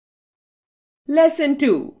Lesson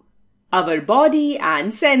 2. Our body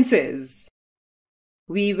and senses.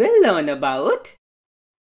 We will learn about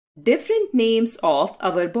different names of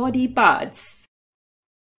our body parts,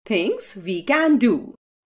 things we can do,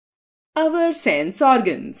 our sense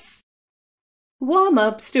organs.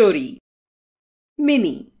 Warm-up story.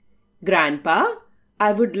 Minnie. Grandpa,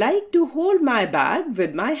 I would like to hold my bag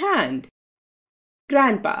with my hand.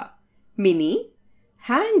 Grandpa. Minnie,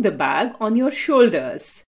 hang the bag on your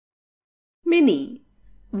shoulders. Minnie.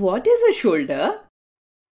 What is a shoulder?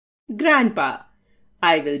 Grandpa.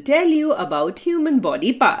 I will tell you about human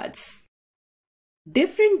body parts.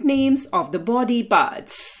 Different names of the body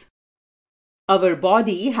parts. Our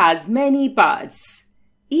body has many parts.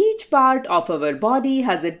 Each part of our body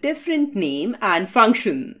has a different name and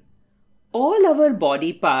function. All our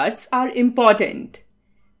body parts are important.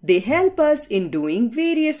 They help us in doing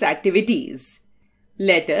various activities.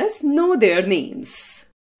 Let us know their names.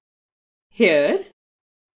 Here,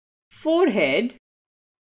 forehead,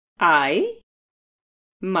 eye,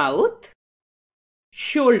 mouth,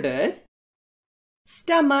 shoulder,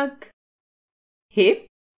 stomach, hip,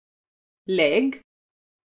 leg,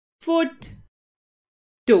 foot,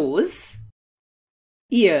 toes,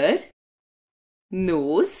 ear,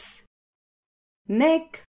 nose,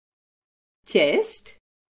 neck, chest,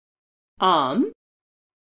 arm,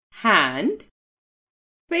 hand,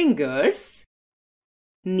 fingers,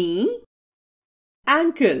 knee,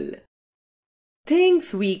 ankle.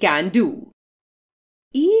 Things we can do.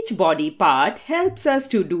 Each body part helps us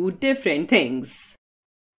to do different things.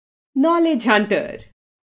 Knowledge hunter.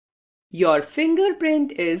 Your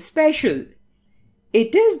fingerprint is special.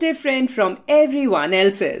 It is different from everyone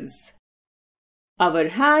else's. Our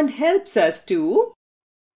hand helps us to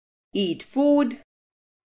eat food,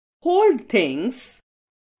 hold things,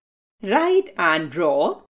 write and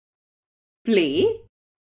draw, play,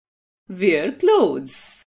 wear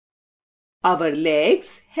clothes. Our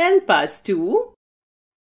legs help us to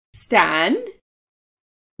stand,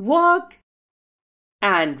 walk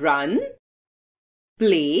and run,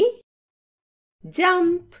 play,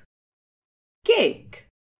 jump, kick.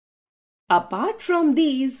 Apart from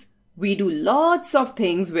these, we do lots of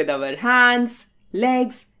things with our hands,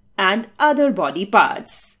 legs and other body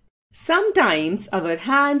parts. Sometimes our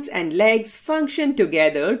hands and legs function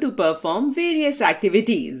together to perform various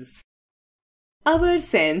activities. Our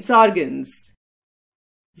sense organs.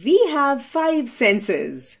 We have 5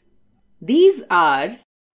 senses. These are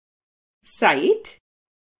sight,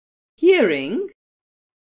 hearing,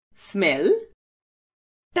 smell,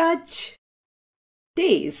 touch,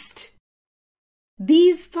 taste.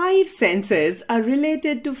 These 5 senses are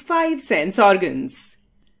related to 5 sense organs.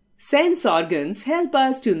 Sense organs help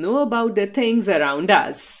us to know about the things around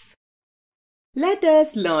us. Let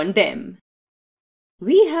us learn them.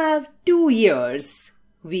 We have 2 ears.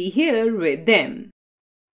 We hear with them.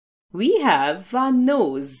 We have 1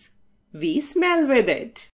 nose. We smell with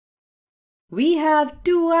it. We have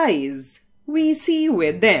 2 eyes. We see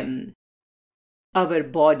with them. Our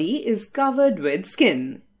body is covered with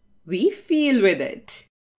skin. We feel with it.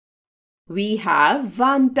 We have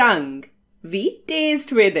 1 tongue. We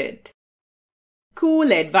taste with it.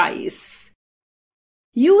 Cool advice.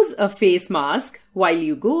 Use a face mask while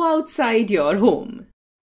you go outside your home.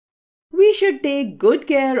 We should take good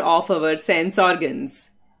care of our sense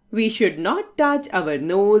organs. We should not touch our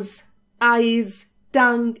nose, eyes,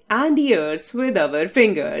 tongue and ears with our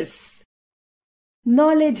fingers.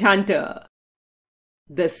 Knowledge hunter.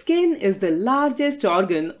 The skin is the largest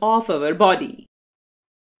organ of our body.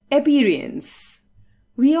 Appearance.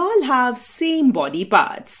 We all have same body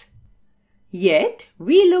parts. Yet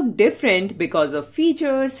we look different because of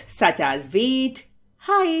features such as weight,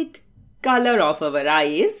 height, color of our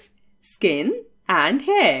eyes, skin and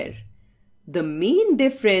hair. The main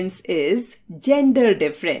difference is gender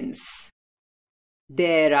difference.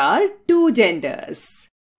 There are 2 genders.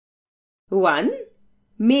 1.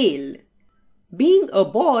 Male, being a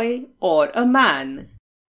boy or a man.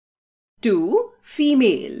 2.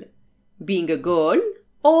 Female, being a girl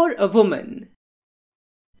or a woman.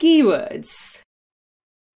 Keywords.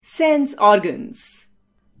 Sense organs.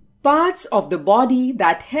 Parts of the body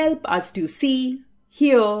that help us to see,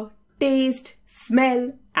 hear, taste,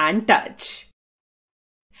 smell and touch.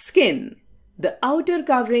 Skin, the outer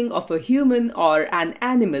covering of a human or an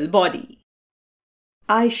animal body.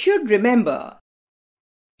 I should remember.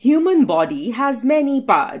 Human body has many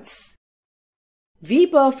parts. We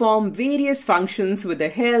perform various functions with the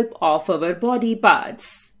help of our body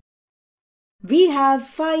parts. We have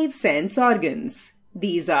 5 sense organs.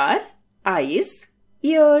 These are eyes,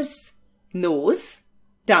 ears, nose,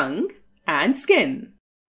 tongue and skin.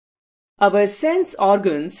 Our sense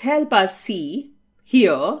organs help us see,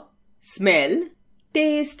 hear, smell,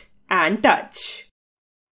 taste, and touch.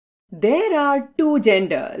 There are two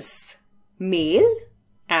genders, male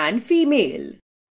and female.